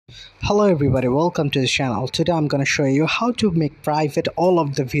Hello everybody, welcome to the channel. Today I'm going to show you how to make private all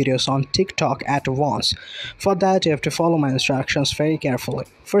of the videos on TikTok at once. For that you have to follow my instructions very carefully.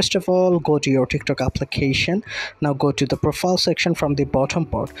 First of all, go to your TikTok application. Now go to the profile section from the bottom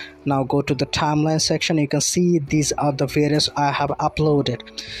part. Now go to the timeline section. You can see these are the videos I have uploaded.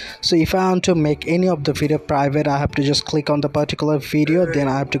 So if I want to make any of the video private, I have to just click on the particular video. Then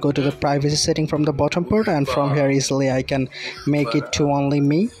I have to go to the privacy setting from the bottom part, and from here easily I can make it to only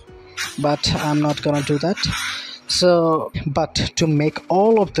me. But I'm not gonna do that. But to make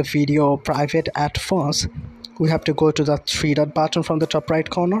all of the video private at first, we have to go to the three dot button from the top right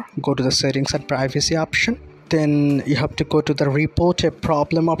corner, go to the settings and privacy option. Then you have to go to the report a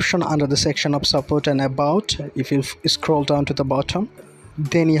problem option under the section of support and about. If you scroll down to the bottom,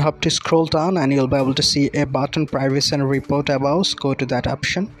 then you have to scroll down and you'll be able to see a button, privacy and report about. Go to that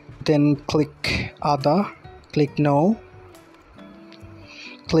option, then click other, click no,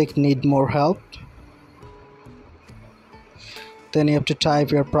 click need more help. Then you have to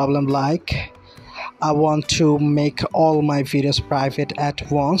type your problem like, I want to make all my videos private at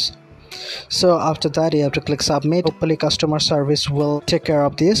once. So after that you have to click submit. Hopefully customer service will take care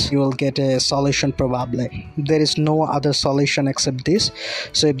of this. You will get a solution probably. There is no other solution except this.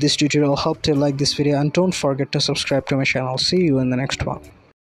 So if this tutorial helped you, like this video and don't forget to subscribe to my channel. See you in the next one.